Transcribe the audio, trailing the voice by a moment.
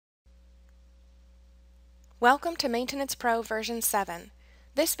Welcome to Maintenance Pro version 7.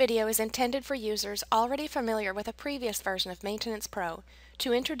 This video is intended for users already familiar with a previous version of Maintenance Pro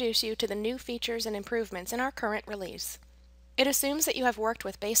to introduce you to the new features and improvements in our current release. It assumes that you have worked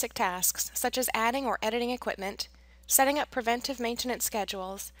with basic tasks such as adding or editing equipment, setting up preventive maintenance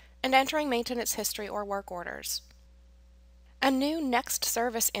schedules, and entering maintenance history or work orders. A new Next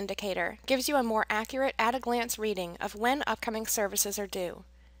Service indicator gives you a more accurate at-a-glance reading of when upcoming services are due.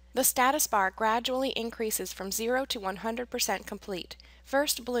 The status bar gradually increases from 0 to 100% complete,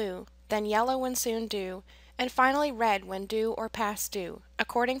 first blue, then yellow when soon due, and finally red when due or past due,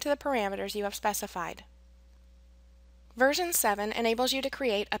 according to the parameters you have specified. Version 7 enables you to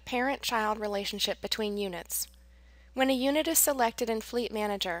create a parent-child relationship between units. When a unit is selected in Fleet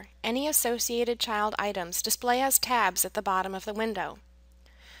Manager, any associated child items display as tabs at the bottom of the window.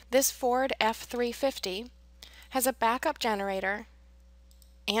 This Ford F-350 has a backup generator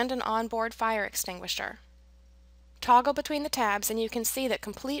and an onboard fire extinguisher. Toggle between the tabs and you can see that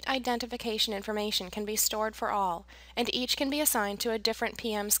complete identification information can be stored for all, and each can be assigned to a different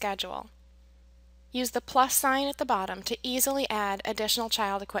PM schedule. Use the plus sign at the bottom to easily add additional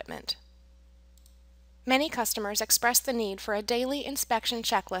child equipment. Many customers express the need for a daily inspection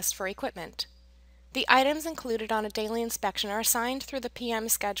checklist for equipment. The items included on a daily inspection are assigned through the PM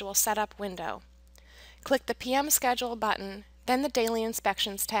Schedule Setup window. Click the PM Schedule button, then the Daily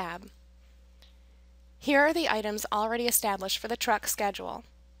Inspections tab. Here are the items already established for the truck schedule.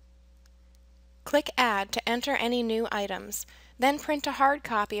 Click Add to enter any new items, then print a hard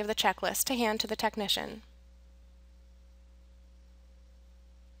copy of the checklist to hand to the technician.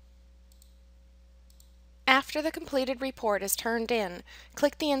 After the completed report is turned in,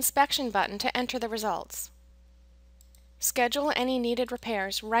 click the Inspection button to enter the results. Schedule any needed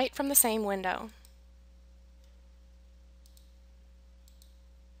repairs right from the same window.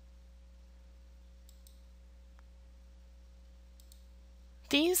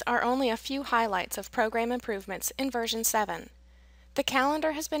 These are only a few highlights of program improvements in version 7. The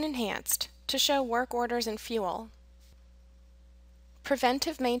calendar has been enhanced to show work orders and fuel.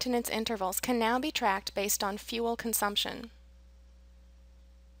 Preventive maintenance intervals can now be tracked based on fuel consumption.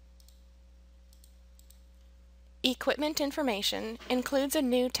 Equipment information includes a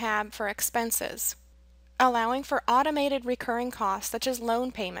new tab for expenses, allowing for automated recurring costs such as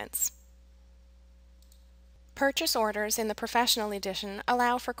loan payments. Purchase orders in the Professional Edition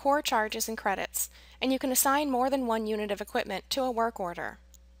allow for core charges and credits, and you can assign more than one unit of equipment to a work order.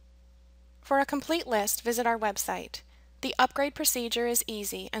 For a complete list, visit our website. The upgrade procedure is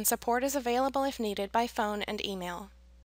easy and support is available if needed by phone and email.